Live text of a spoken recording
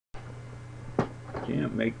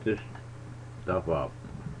can't make this stuff up.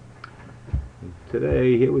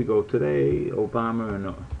 Today, here we go. Today, Obama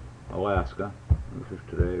in Alaska. This is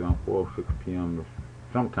today around 4:06 p.m.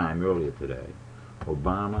 sometime earlier today.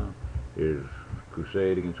 Obama is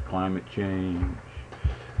crusade against climate change.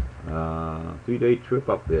 3-day trip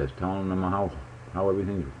up there is telling them how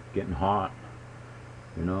everything's getting hot.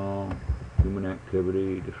 You know, human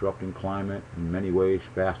activity disrupting climate in many ways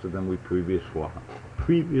faster than we previously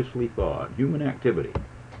thought. Human activity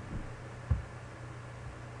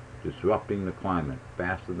disrupting the climate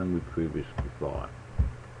faster than we previously thought.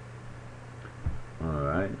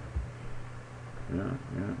 Alright.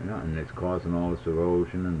 Yeah, and it's causing all this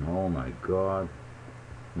erosion, and oh my God,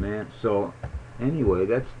 man. So anyway,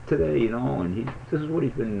 that's today, you know, and this is what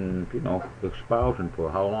he's been, you know, espousing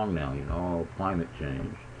for how long now, you know, climate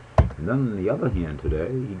change. And then on the other hand,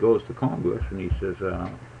 today he goes to Congress and he says,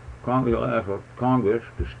 he'll ask for Congress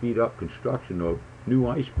to speed up construction of new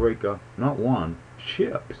icebreaker, not one,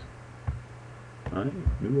 ships, right?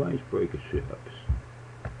 New icebreaker ships,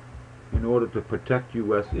 in order to protect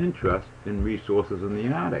U.S. interests in resources in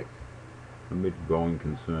the Arctic amid growing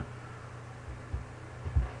concern.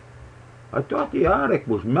 I thought the Arctic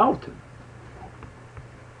was melting.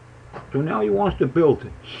 So now he wants to build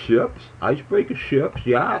ships, icebreaker ships.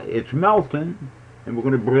 Yeah, it's melting, and we're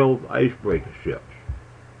going to build icebreaker ships.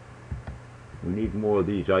 We need more of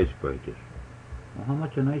these icebreakers. Well, how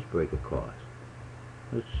much an icebreaker cost?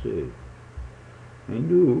 Let's see. A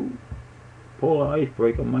new polar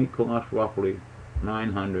icebreaker might cost roughly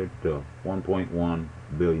 $900 to $1.1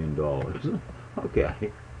 billion.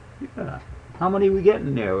 Okay, yeah. How many we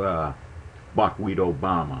getting there, Buckwheat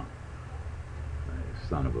Obama?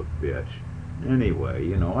 Son of a bitch. Anyway,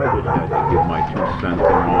 you know, I just had to give my 2 cents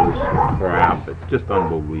on all this crap. It's just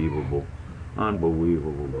unbelievable.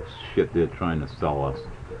 Unbelievable, the shit they're trying to sell us,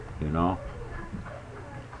 you know?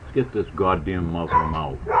 Let's get this goddamn Muslim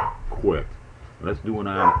out, quick. Let's do an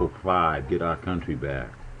Article 5, get our country back.